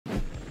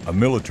a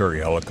military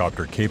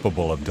helicopter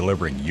capable of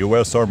delivering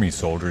U.S. Army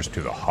soldiers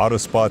to the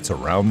hottest spots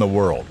around the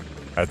world,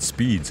 at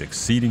speeds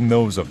exceeding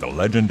those of the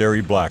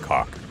legendary Black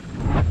Hawk.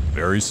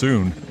 Very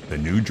soon, the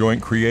new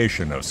joint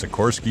creation of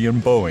Sikorsky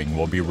and Boeing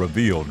will be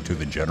revealed to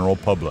the general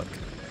public.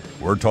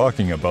 We're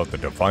talking about the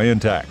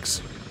Defiant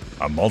X,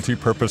 a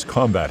multi-purpose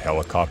combat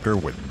helicopter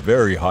with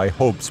very high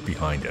hopes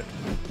behind it.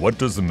 What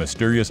does the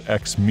mysterious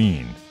X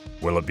mean?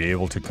 Will it be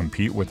able to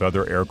compete with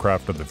other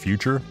aircraft of the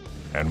future?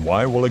 And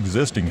why will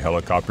existing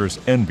helicopters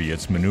envy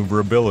its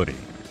maneuverability?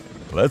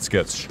 Let's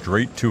get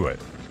straight to it.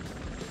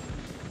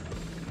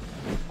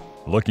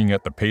 Looking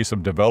at the pace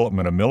of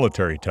development of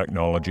military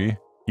technology,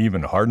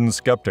 even hardened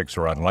skeptics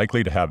are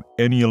unlikely to have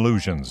any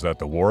illusions that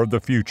the war of the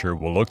future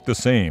will look the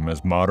same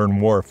as modern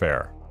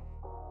warfare.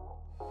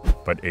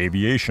 But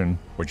aviation,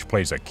 which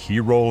plays a key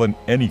role in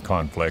any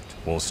conflict,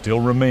 will still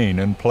remain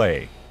in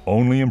play,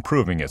 only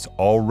improving its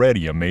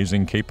already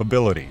amazing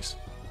capabilities.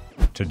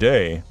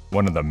 Today,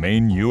 one of the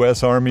main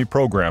U.S. Army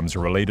programs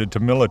related to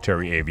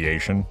military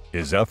aviation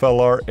is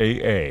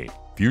FLRAA,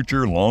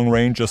 Future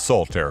Long-Range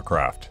Assault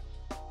Aircraft.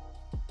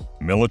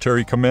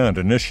 Military Command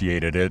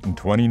initiated it in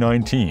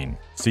 2019,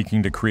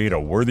 seeking to create a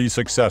worthy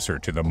successor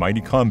to the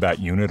mighty combat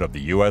unit of the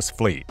U.S.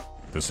 fleet,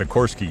 the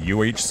Sikorsky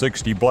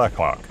UH-60 Black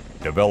Hawk,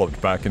 developed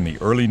back in the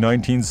early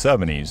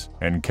 1970s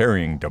and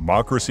carrying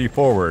democracy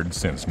forward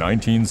since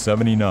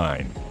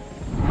 1979.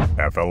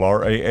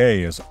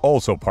 FLRAA is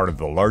also part of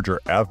the larger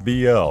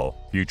FVL,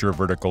 Future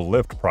Vertical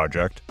Lift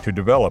project, to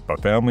develop a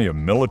family of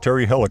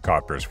military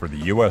helicopters for the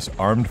U.S.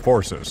 Armed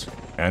Forces,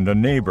 and a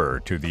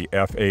neighbor to the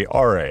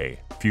FARA,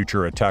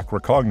 Future Attack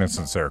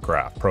Reconnaissance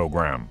Aircraft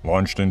program,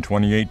 launched in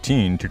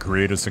 2018 to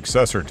create a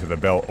successor to the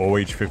Bell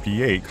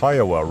OH-58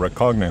 Kiowa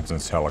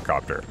reconnaissance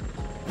helicopter.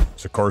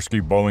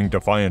 Sikorsky-Boeing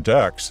Defiant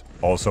X,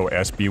 also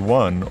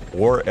SB-1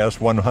 or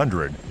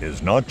S-100,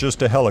 is not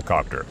just a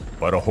helicopter,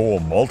 but a whole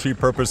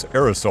multi-purpose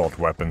air assault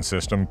weapon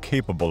system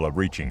capable of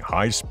reaching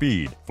high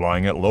speed,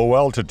 flying at low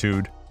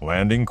altitude,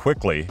 landing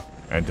quickly,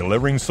 and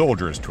delivering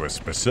soldiers to a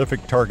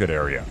specific target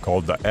area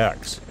called the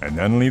X, and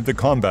then leave the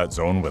combat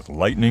zone with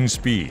lightning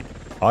speed,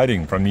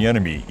 hiding from the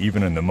enemy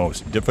even in the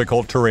most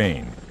difficult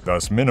terrain,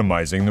 thus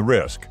minimizing the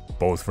risk,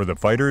 both for the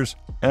fighters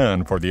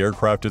and for the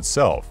aircraft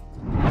itself.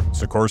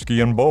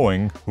 Sikorsky and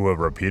Boeing, who have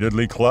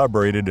repeatedly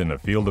collaborated in the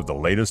field of the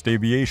latest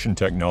aviation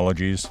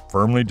technologies,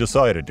 firmly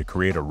decided to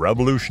create a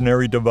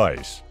revolutionary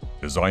device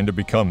designed to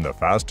become the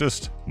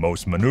fastest,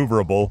 most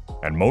maneuverable,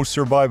 and most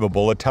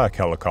survivable attack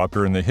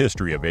helicopter in the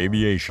history of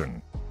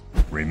aviation.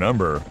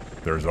 Remember,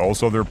 there's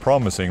also their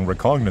promising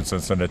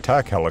reconnaissance and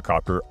attack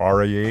helicopter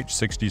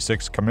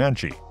RAH-66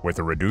 Comanche with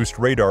a reduced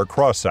radar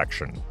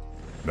cross-section.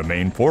 The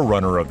main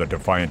forerunner of the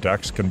Defiant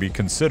X can be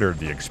considered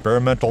the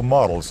experimental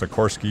model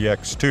Sikorsky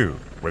X-2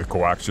 with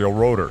coaxial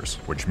rotors,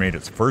 which made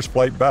its first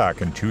flight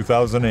back in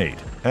 2008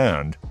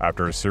 and,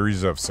 after a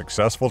series of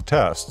successful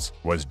tests,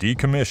 was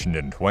decommissioned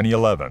in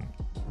 2011.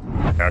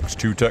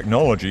 X-2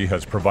 technology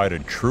has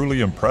provided truly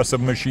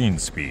impressive machine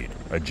speed,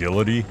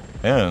 agility,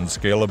 and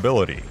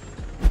scalability.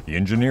 The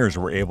engineers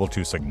were able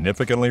to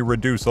significantly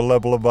reduce the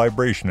level of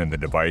vibration in the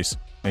device,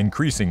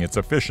 increasing its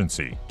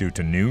efficiency due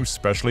to new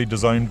specially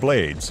designed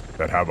blades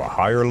that have a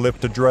higher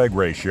lift-to-drag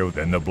ratio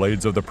than the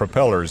blades of the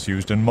propellers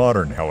used in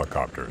modern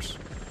helicopters.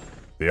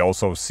 They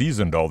also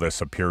seasoned all this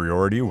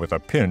superiority with a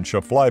pinch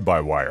of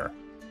fly-by-wire.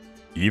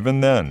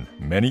 Even then,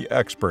 many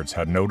experts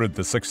had noted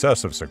the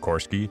success of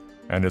Sikorsky,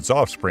 and its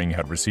offspring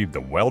had received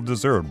the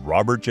well-deserved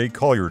Robert J.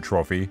 Collier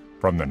Trophy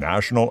from the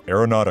National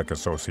Aeronautic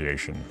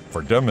Association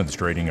for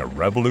demonstrating a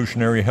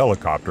revolutionary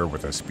helicopter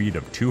with a speed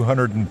of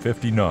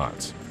 250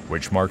 knots,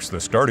 which marks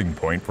the starting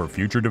point for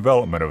future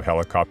development of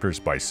helicopters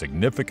by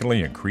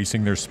significantly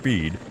increasing their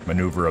speed,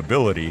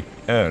 maneuverability,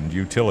 and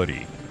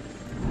utility.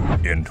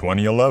 In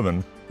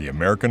 2011, the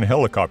American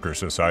Helicopter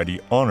Society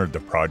honored the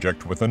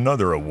project with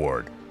another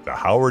award, the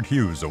Howard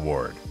Hughes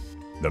Award.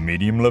 The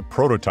medium-lift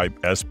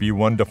prototype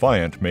SB-1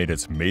 Defiant made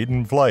its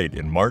maiden flight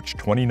in March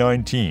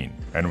 2019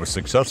 and was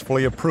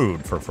successfully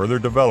approved for further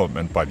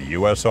development by the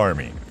U.S.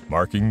 Army,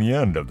 marking the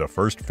end of the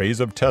first phase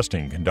of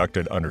testing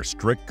conducted under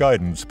strict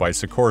guidance by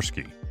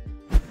Sikorsky.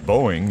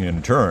 Boeing,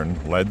 in turn,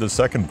 led the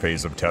second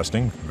phase of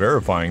testing,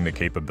 verifying the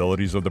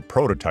capabilities of the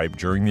prototype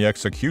during the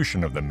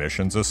execution of the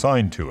missions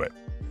assigned to it.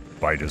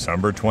 By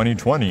December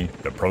 2020,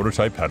 the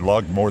prototype had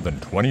logged more than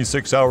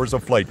 26 hours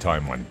of flight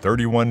time on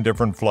 31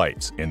 different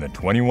flights in the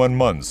 21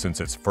 months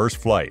since its first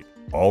flight,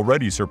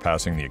 already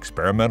surpassing the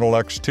experimental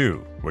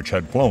X-2, which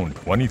had flown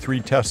 23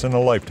 tests in a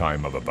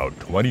lifetime of about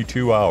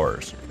 22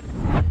 hours.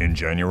 In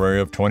January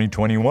of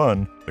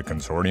 2021, the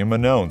consortium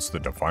announced the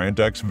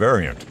Defiant X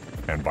variant,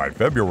 and by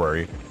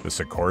February, the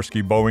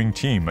Sikorsky-Boeing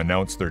team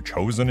announced their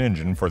chosen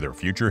engine for their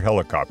future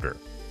helicopter,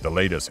 the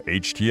latest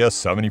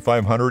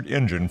HTS-7500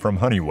 engine from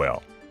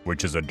Honeywell,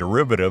 which is a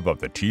derivative of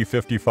the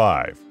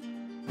T-55.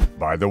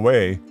 By the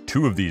way,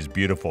 two of these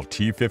beautiful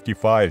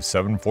T-55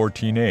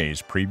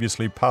 714As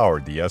previously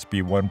powered the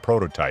SB-1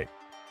 prototype.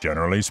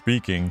 Generally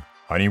speaking,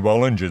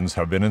 Honeywell engines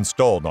have been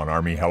installed on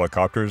Army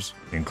helicopters,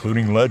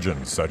 including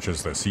legends such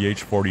as the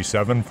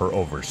CH-47 for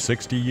over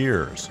 60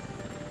 years.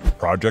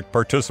 Project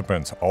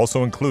participants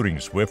also including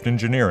Swift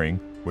Engineering,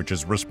 which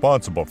is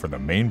responsible for the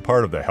main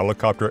part of the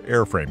helicopter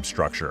airframe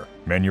structure,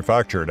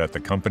 manufactured at the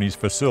company's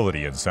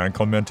facility in San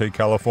Clemente,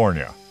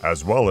 California,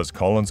 as well as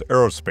Collins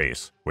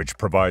Aerospace, which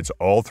provides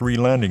all 3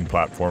 landing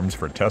platforms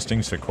for testing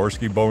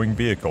Sikorsky-Boeing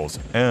vehicles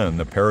and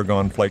the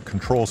Paragon flight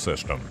control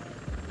system.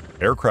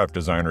 Aircraft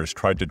designers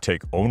tried to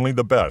take only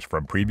the best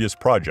from previous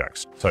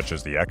projects, such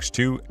as the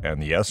X-2 and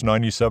the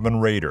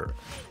S-97 Raider.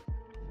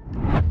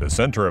 The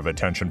center of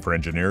attention for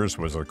engineers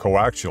was the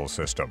coaxial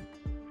system.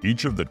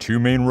 Each of the 2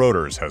 main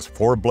rotors has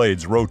 4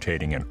 blades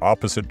rotating in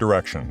opposite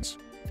directions,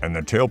 and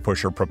the tail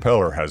pusher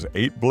propeller has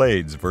 8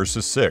 blades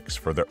versus 6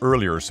 for the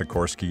earlier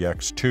Sikorsky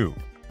X-2.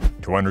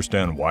 To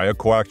understand why a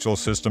coaxial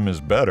system is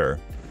better,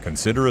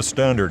 consider a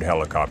standard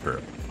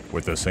helicopter,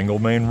 with a single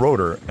main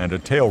rotor and a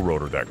tail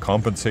rotor that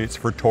compensates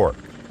for torque.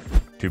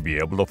 To be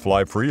able to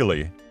fly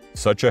freely,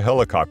 such a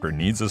helicopter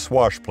needs a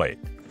swash plate,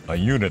 a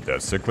unit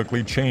that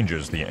cyclically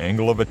changes the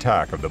angle of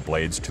attack of the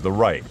blades to the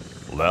right,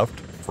 left,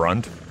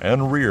 front,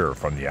 and rear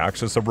from the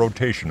axis of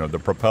rotation of the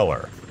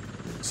propeller.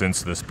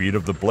 Since the speed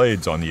of the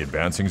blades on the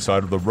advancing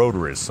side of the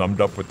rotor is summed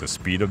up with the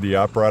speed of the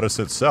apparatus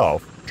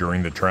itself,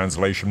 during the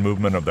translation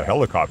movement of the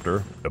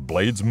helicopter, the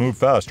blades move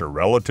faster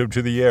relative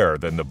to the air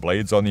than the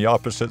blades on the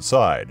opposite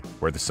side,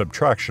 where the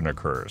subtraction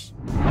occurs.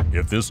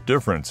 If this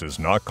difference is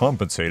not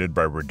compensated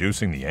by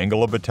reducing the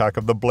angle of attack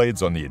of the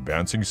blades on the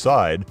advancing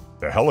side,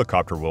 the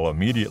helicopter will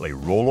immediately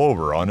roll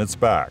over on its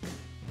back.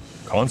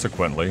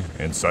 Consequently,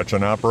 in such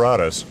an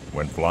apparatus,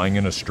 when flying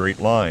in a straight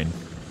line,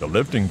 the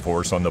lifting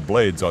force on the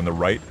blades on the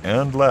right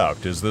and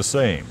left is the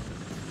same,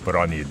 but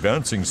on the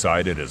advancing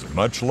side it is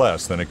much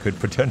less than it could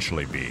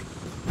potentially be.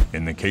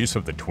 In the case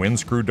of the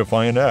twin-screw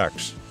Defiant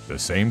X, the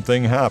same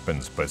thing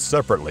happens but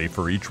separately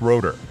for each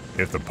rotor.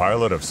 If the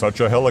pilot of such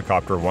a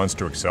helicopter wants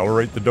to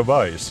accelerate the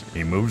device,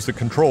 he moves the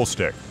control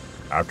stick,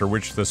 after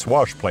which the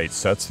swash plate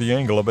sets the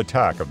angle of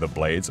attack of the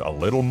blades a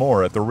little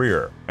more at the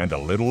rear and a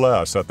little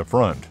less at the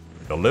front.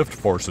 The lift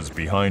forces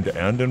behind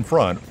and in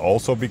front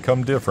also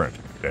become different.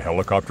 The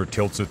helicopter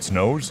tilts its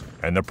nose,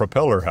 and the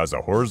propeller has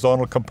a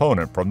horizontal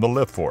component from the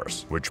lift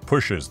force, which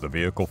pushes the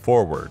vehicle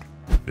forward.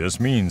 This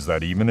means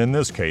that even in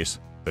this case,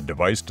 the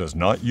device does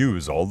not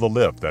use all the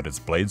lift that its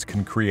blades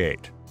can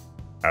create.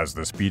 As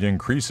the speed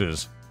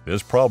increases,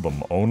 this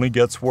problem only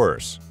gets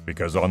worse,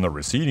 because on the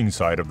receding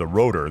side of the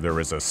rotor there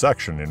is a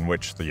section in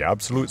which the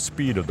absolute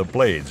speed of the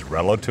blades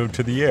relative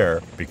to the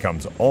air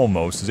becomes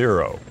almost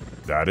zero.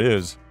 That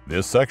is,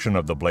 this section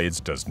of the blades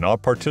does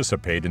not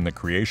participate in the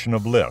creation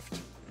of lift.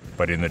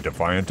 But in the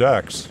Defiant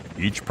X,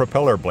 each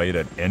propeller blade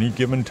at any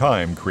given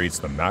time creates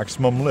the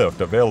maximum lift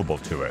available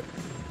to it.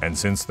 And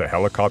since the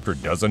helicopter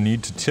doesn't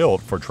need to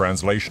tilt for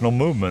translational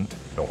movement,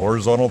 the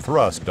horizontal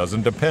thrust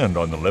doesn't depend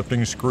on the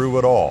lifting screw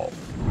at all.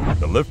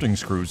 The lifting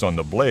screws on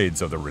the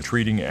blades of the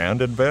retreating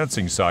and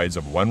advancing sides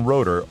of one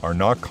rotor are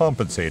not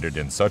compensated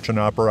in such an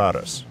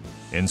apparatus.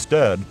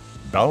 Instead,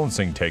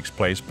 balancing takes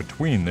place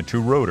between the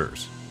 2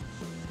 rotors.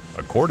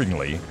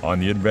 Accordingly, on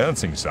the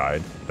advancing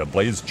side, the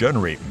blades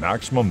generate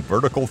maximum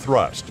vertical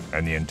thrust,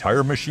 and the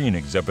entire machine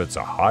exhibits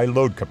a high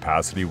load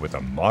capacity with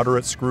a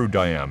moderate screw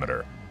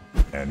diameter.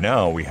 And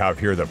now we have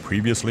here the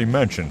previously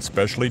mentioned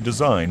specially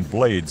designed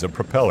blades of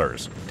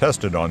propellers,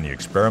 tested on the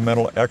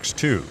experimental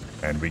X-2,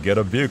 and we get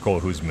a vehicle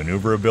whose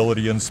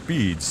maneuverability and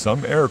speed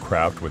some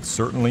aircraft would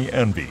certainly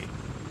envy.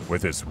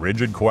 With its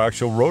rigid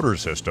coaxial rotor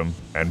system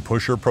and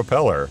pusher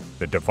propeller,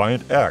 the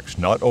Defiant X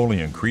not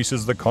only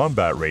increases the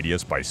combat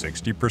radius by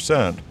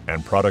 60%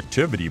 and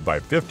productivity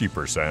by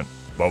 50%,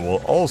 but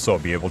will also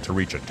be able to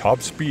reach a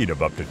top speed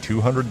of up to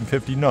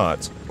 250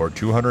 knots or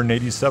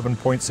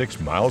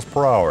 287.6 miles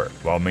per hour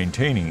while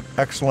maintaining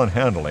excellent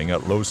handling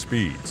at low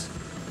speeds.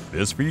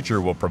 This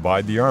feature will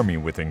provide the Army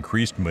with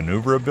increased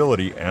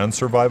maneuverability and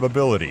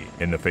survivability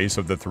in the face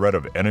of the threat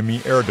of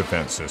enemy air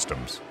defense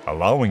systems,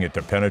 allowing it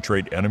to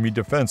penetrate enemy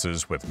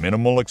defenses with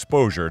minimal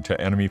exposure to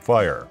enemy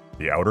fire.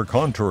 The outer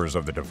contours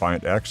of the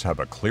Defiant X have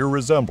a clear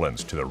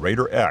resemblance to the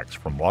Raider X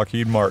from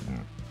Lockheed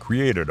Martin,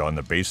 created on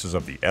the basis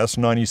of the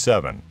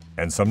S-97,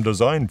 and some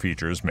design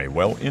features may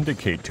well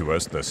indicate to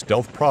us the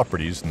stealth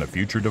properties in the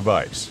future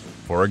device.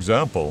 For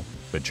example,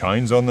 the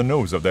chines on the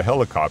nose of the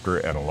helicopter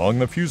and along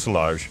the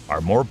fuselage are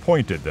more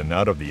pointed than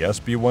that of the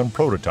SB-1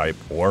 prototype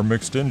or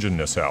mixed-engine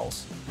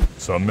nacelles.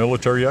 Some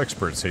military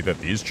experts say that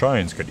these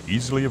chines could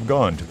easily have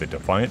gone to the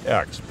Defiant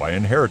X by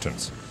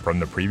inheritance from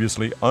the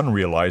previously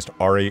unrealized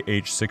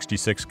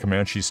RAH-66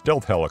 Comanche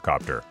stealth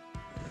helicopter.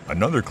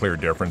 Another clear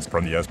difference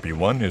from the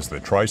SB-1 is the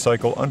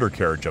tricycle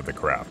undercarriage of the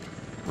craft,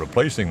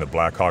 replacing the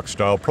Black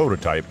Hawk-style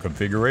prototype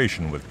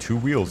configuration with 2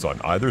 wheels on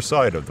either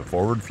side of the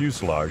forward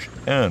fuselage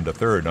and a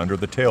third under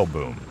the tail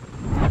boom.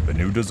 The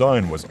new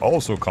design was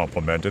also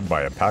complemented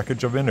by a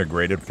package of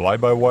integrated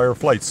fly-by-wire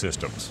flight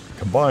systems,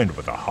 combined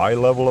with a high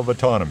level of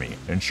autonomy,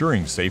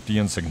 ensuring safety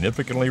and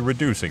significantly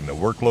reducing the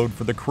workload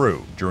for the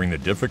crew during the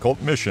difficult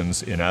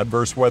missions in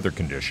adverse weather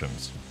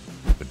conditions.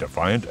 The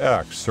Defiant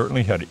X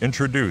certainly had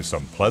introduced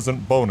some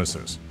pleasant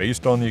bonuses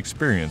based on the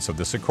experience of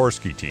the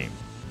Sikorsky team.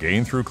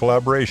 gained through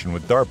collaboration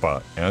with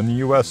DARPA and the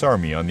U.S.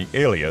 Army on the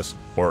ALIAS,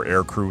 or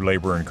Aircrew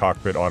Labor and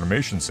Cockpit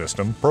Automation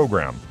System,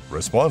 program,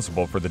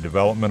 responsible for the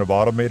development of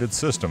automated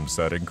systems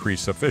that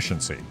increase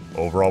efficiency,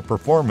 overall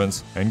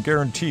performance, and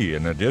guarantee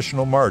an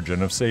additional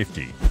margin of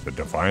safety. The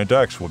Defiant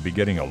X will be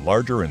getting a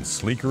larger and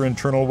sleeker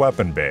internal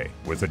weapon bay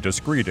with a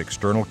discrete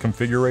external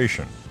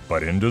configuration,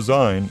 but in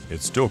design,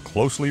 it's still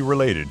closely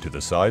related to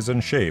the size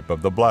and shape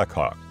of the Black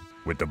Hawk,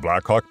 with the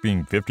Black Hawk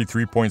being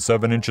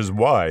 53.7 inches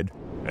wide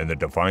and the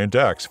Defiant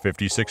X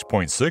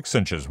 56.6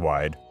 inches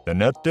wide. The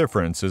net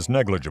difference is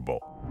negligible.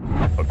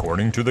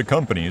 According to the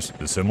companies,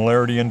 the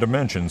similarity in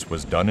dimensions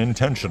was done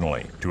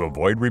intentionally to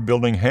avoid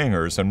rebuilding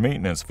hangars and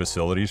maintenance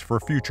facilities for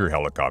future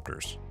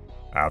helicopters.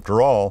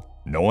 After all,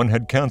 no one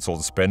had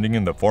canceled spending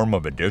in the form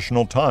of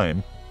additional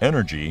time,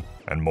 energy,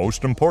 and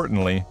most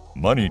importantly,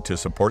 money to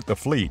support the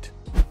fleet.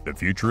 The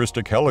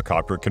futuristic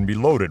helicopter can be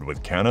loaded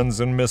with cannons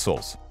and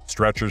missiles,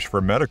 stretchers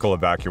for medical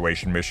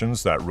evacuation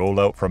missions that roll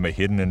out from a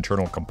hidden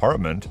internal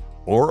compartment,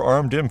 or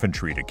armed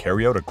infantry to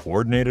carry out a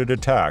coordinated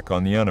attack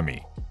on the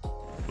enemy.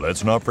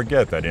 Let's not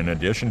forget that in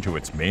addition to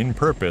its main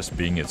purpose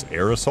being its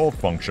air assault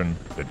function,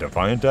 the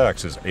Defiant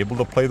X is able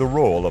to play the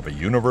role of a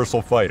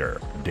universal fighter,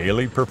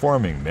 daily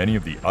performing many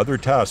of the other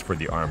tasks for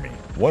the Army,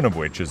 one of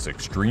which is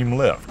extreme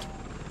lift.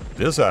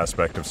 This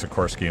aspect of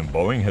Sikorsky and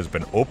Boeing has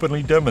been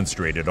openly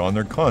demonstrated on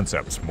their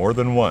concepts more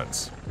than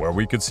once, where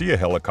we could see a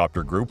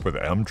helicopter group with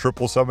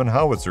M777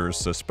 howitzers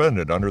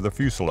suspended under the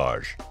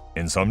fuselage.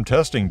 In some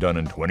testing done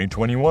in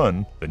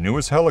 2021, the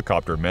newest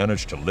helicopter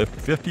managed to lift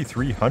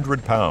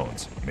 5,300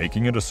 pounds,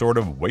 making it a sort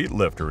of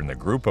weightlifter in the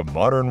group of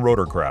modern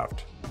rotorcraft.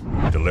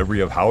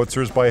 Delivery of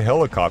howitzers by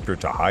helicopter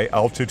to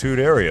high-altitude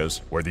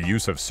areas where the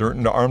use of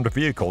certain armed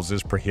vehicles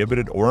is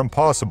prohibited or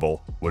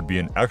impossible would be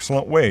an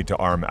excellent way to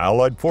arm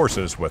Allied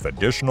forces with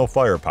additional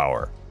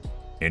firepower.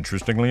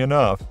 Interestingly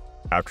enough,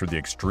 after the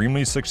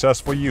extremely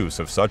successful use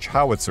of such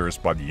howitzers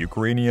by the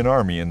Ukrainian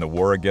army in the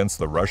war against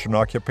the Russian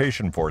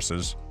occupation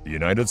forces, the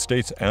United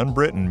States and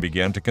Britain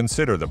began to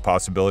consider the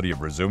possibility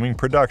of resuming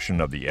production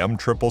of the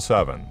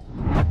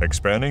M777.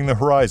 Expanding the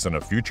horizon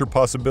of future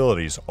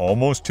possibilities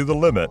almost to the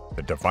limit,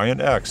 the Defiant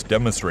X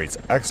demonstrates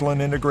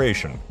excellent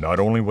integration, not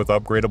only with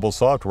upgradable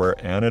software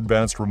and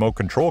advanced remote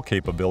control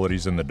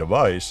capabilities in the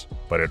device,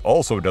 but it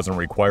also doesn't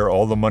require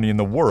all the money in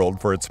the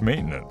world for its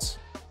maintenance.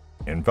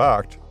 In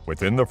fact,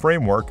 within the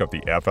framework of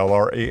the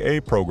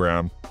FLRAA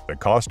program, the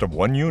cost of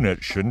one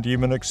unit shouldn't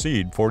even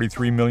exceed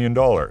 $43 million,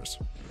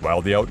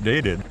 while the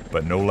outdated,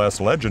 but no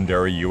less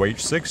legendary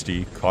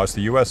UH-60 cost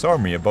the US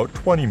Army about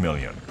 $20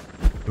 million.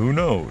 Who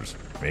knows?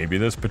 Maybe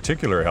this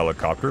particular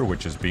helicopter,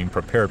 which is being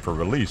prepared for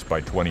release by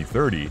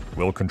 2030,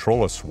 will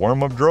control a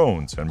swarm of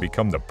drones and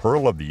become the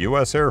pearl of the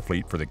US air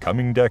fleet for the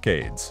coming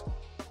decades.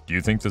 Do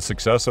you think the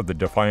success of the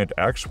Defiant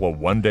X will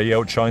one day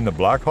outshine the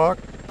Black Hawk?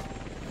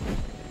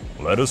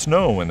 Let us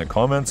know in the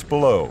comments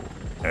below.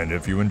 And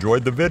if you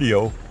enjoyed the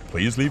video,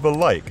 please leave a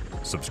like,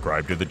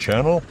 subscribe to the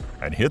channel,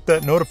 and hit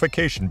that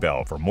notification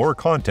bell for more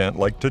content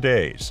like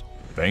today's.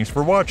 Thanks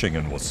for watching,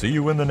 and we'll see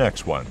you in the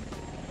next one.